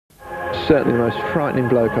certainly the most frightening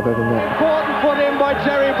bloke I've ever met. Important put in by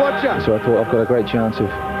Terry Butcher. So I thought I've got a great chance of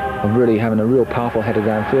really having a real powerful header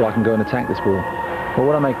downfield. I can go and attack this ball. But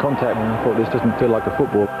when I made contact, I thought this doesn't feel like a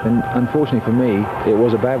football. And unfortunately for me, it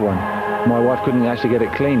was a bad one. My wife couldn't actually get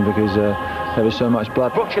it clean because there was so much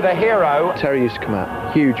blood. Butcher the hero. Terry used to come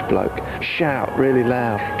out, huge bloke, shout really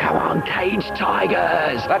loud. Come on, Cage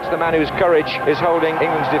Tigers. That's the man whose courage is holding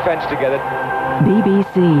England's defence together.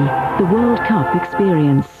 BBC, the World Cup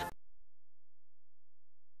experience.